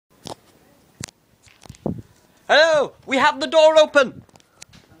Hello! We have the door open!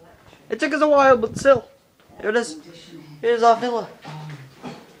 It took us a while, but still. Here it is. Here's our villa.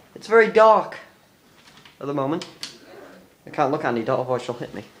 It's very dark at the moment. I can't look at Annie, otherwise she'll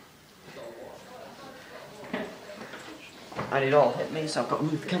hit me. Annie doll hit me, so I've got to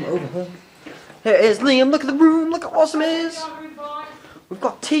move the camera over her. Here it is, Liam, look at the room, look how awesome it is. We've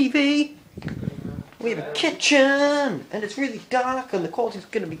got TV. We have a kitchen, and it's really dark, and the quality's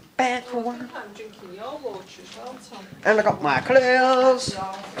going to be bad for a while. I'm drinking your water as well, Tom. And I got my clothes,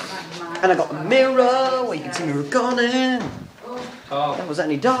 and I got a mirror where you can see me recording. Oh, That was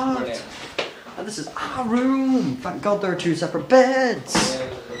Annie Dart. brilliant. And this is our room. Thank God there are 2 separate beds.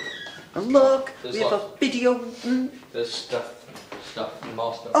 And look, There's we have a video. There's stuff,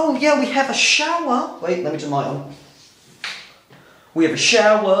 more stuff. Oh yeah, we have a shower. Wait, let me turn the light on. We have a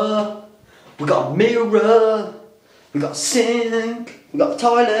shower. We got a mirror. We got a sink. We got a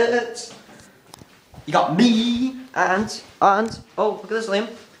toilet. You got me and oh, look at this, Liam.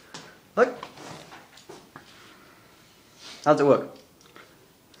 Look. How's it work?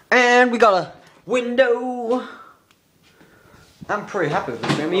 And we got a window. I'm pretty happy with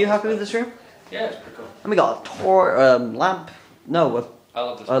this room. Are you happy with this room? Yeah, it's pretty cool. And we got a lamp. No, I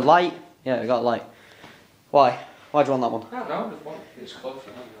love this a light. Yeah, we got a light. Why? Why'd you want that one? I don't know, just one. It's close,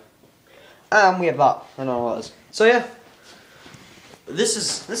 you know. And we have that. I don't know what it is. So yeah, this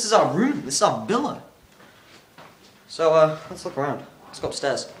is our room. This is our villa. So let's look around. Let's go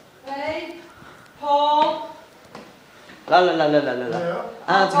upstairs. Hey, Paul. La la la la la la la. Yeah.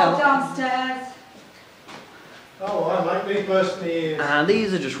 And, I'll go downstairs. Oh, I like me personally. and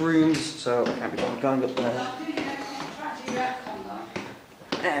these are just rooms, so I can't be going up there.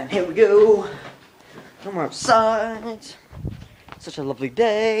 And here we go. And we're outside. Such a lovely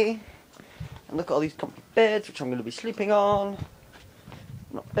day. And look at all these comfy beds, which I'm going to be sleeping on.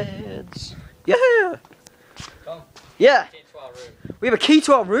 Not beds. Yeah! Come. Yeah! Key to our room. We have a key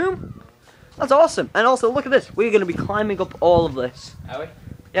to our room? That's awesome. And also, look at this. We're going to be climbing up all of this. Are we?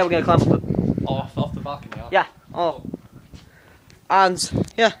 Yeah, we're going to climb up it. Off the balcony, aren't we? Yeah. Oh. And,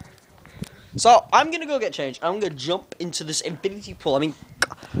 yeah. So, I'm going to go get changed. I'm going to jump into this infinity pool. I mean,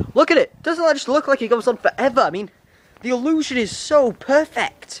 look at it. Doesn't that just look like it goes on forever? I mean, the illusion is so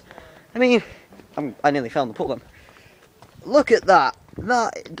perfect. I mean, I nearly fell in the pool then. Look at that.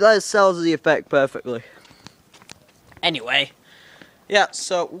 That sells the effect perfectly. Anyway. Yeah,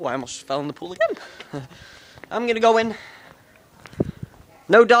 so... Ooh, I almost fell in the pool again. I'm going to go in.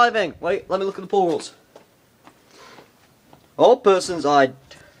 No diving. Wait, let me look at the pool rules. All persons I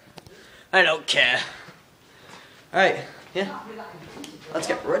don't care. Alright, yeah. Let's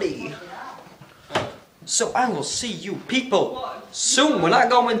get ready. So I will see you people soon when I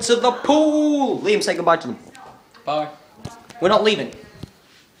go into the pool. Liam, say goodbye to them. Bye. We're not leaving.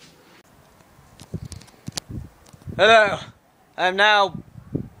 Hello. I'm now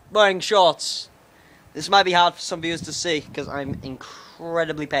wearing shorts. This might be hard for some viewers to see because I'm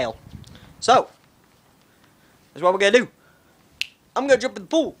incredibly pale. So, here's what we're going to do. I'm going to jump in the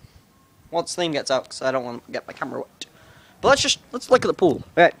pool once Liam gets out because I don't want to get my camera wet. But let's look at the pool.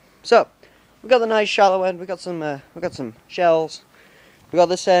 Alright, so we got the nice shallow end, we got some shells. We got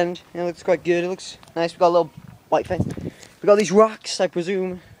this end, it looks quite good, it looks nice. We got a little white fence. We got these rocks, I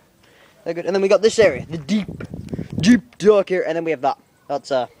presume. They're good. And then we got this area, the deep dark area, and then we have that.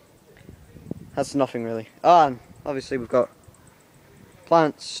 That's nothing really. Oh, and obviously we've got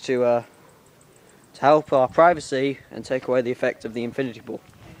plants to help our privacy and take away the effect of the infinity pool.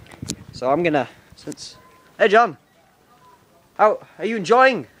 So I'm gonna, hey John, how are you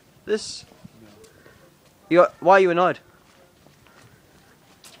enjoying this? Why are you annoyed?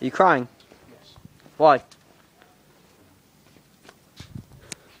 Are you crying? Yes. Why?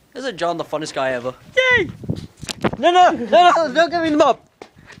 Isn't John the funnest guy ever? Yay! No, don't give me the mop.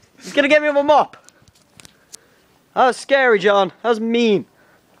 He's gonna get me with a mop. That was scary, John. That was mean.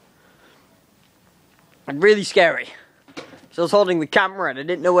 And really scary. So I was holding the camera and I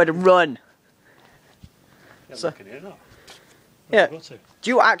didn't know where to run. So, yeah. Do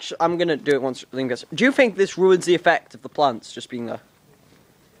you actually? I'm gonna do it once Liam gets. Do you think this ruins the effect of the plants just being there?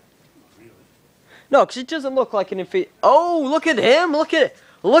 No, because it doesn't look like an Oh, look at him! Look at it!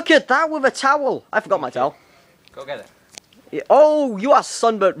 Look at that with a towel. I forgot my towel. Go get it. Yeah. Oh, you are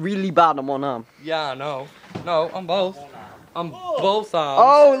sunburnt really bad on one arm. Yeah, no, on both. On both arms.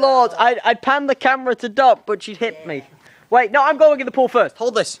 Oh Lord, I panned the camera to dump, but she'd hit me. Wait, no, I'm going in the pool first.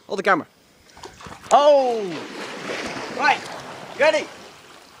 Hold this. Hold the camera. Oh! Right, ready?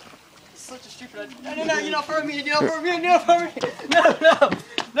 Such a stupid idea. No, you're not throwing me. You're not throwing me. You're not throwing me.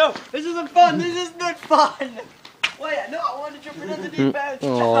 No, this isn't fun. This isn't fun. Wait, no, I want to jump in the deep end.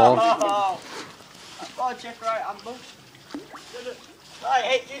 Oh, watch it, right? I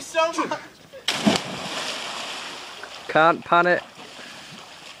hate you so much. Can't pan it.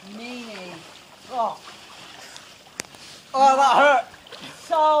 Meanie. Oh. Oh, that hurt.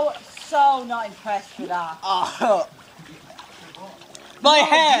 So not impressed with that. Oh. My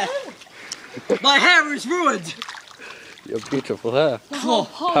hair. My hair is ruined. Your beautiful hair. The whole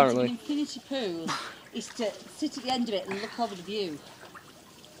point Apparently. of an infinity pool is to sit at the end of it and look over the view.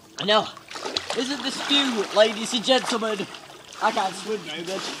 I know. Isn't this view, ladies and gentlemen? I can't swim very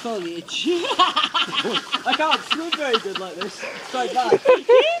good. Foliage. I can't swim very good like this. It's quite bad.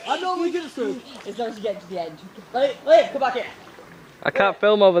 I'm not really good at swim. As long as you get to the end. Liam, come back here. I can't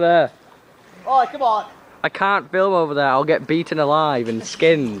film over there. Oh, come on. I can't film over there. I'll get beaten alive and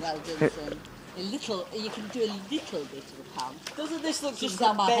skinned. Well done, son. You can do a little bit of a pan. Doesn't this look Just just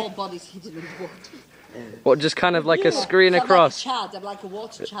now my like whole body's hidden in the water. What, just kind of like a screen So across? I'm like a chad, I'm like a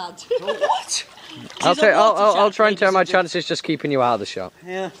water chad. What? I'll try and turn my chances just keeping you out of the shot.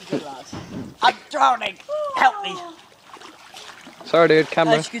 Yeah. Good lad. I'm drowning. Help me. Sorry dude,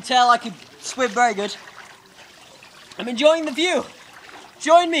 camera. As you can tell, I can swim very good. I'm enjoying the view.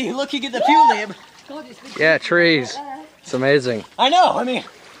 Join me looking at the view, Liam. God, it's been Yeah, trees. It's amazing. I know, I mean,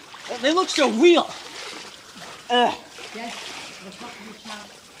 they look so real. Yes, the top of the chad.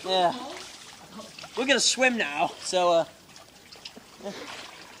 Yeah. We're gonna swim now, so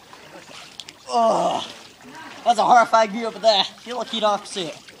oh, that's a horrifying view over there. You're lucky you don't have to see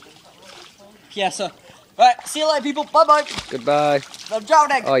it. Yeah, so, right, see you later, people. Bye bye. Goodbye. I'm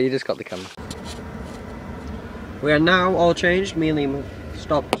drowning. Oh, you just got the camera. We are now all changed. Me and Liam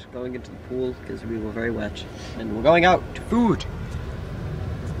stopped going into the pool because we were very wet, and we're going out to food.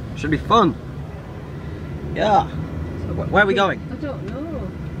 Should be fun. Yeah. So where are we going? I don't know.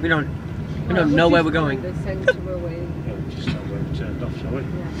 We don't know where we're going. The centre we're waiting. Just stop where we turned off, shall we?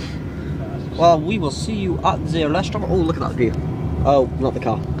 Well, we will see you at the restaurant. Oh, look at that view. Oh, not the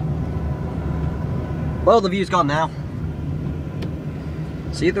car. Well, the view's gone now.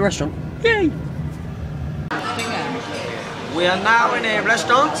 See you at the restaurant. Yay! We are now in a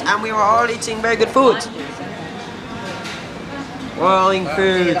restaurant and we were all eating very good food. We're all eating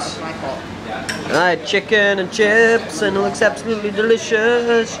food. I had chicken and chips and it looks absolutely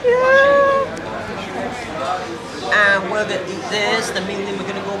delicious. Yeah! And we're gonna eat this, then me and Liam are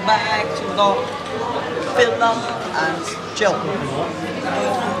gonna go back to go fill up and chill.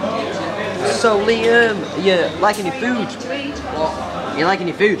 So Liam, you liking your food? What? You liking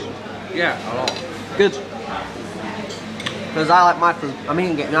your food? Yeah, a lot. Good. Because I like my food. I'm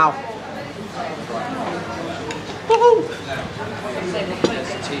eating it now. Woohoo!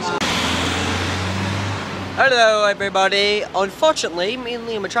 Hello everybody. Unfortunately, me and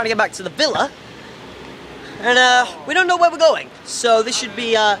Liam are trying to get back to the villa. And we don't know where we're going. So this should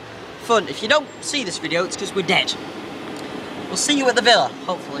be fun. If you don't see this video, it's because we're dead. We'll see you at the villa,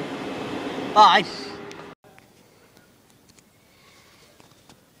 hopefully. Bye.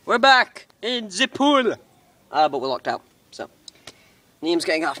 We're back in the pool. But we're locked out, so. Liam's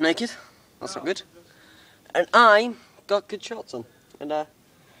getting half naked. That's not good. And I got good shots on. And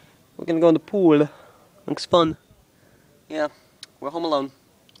we're gonna go in the pool. Looks fun. Yeah, we're home alone.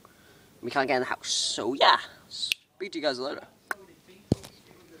 We can't get in the house, so yeah. Speak to you guys later.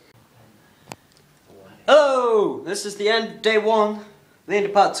 Hello! This is the end of day one, the end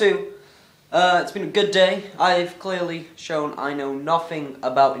of part two. It's been a good day. I've clearly shown I know nothing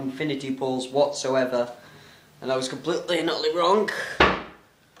about infinity pools whatsoever. And I was completely and utterly wrong.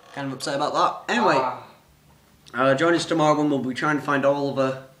 Kind of upset about that. Anyway, join us tomorrow when we'll be trying to find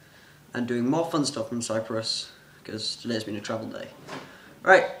Oliver and doing more fun stuff from Cyprus. Because today's been a travel day.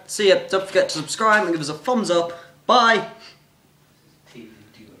 Right, see ya. Don't forget to subscribe and give us a thumbs up. Bye!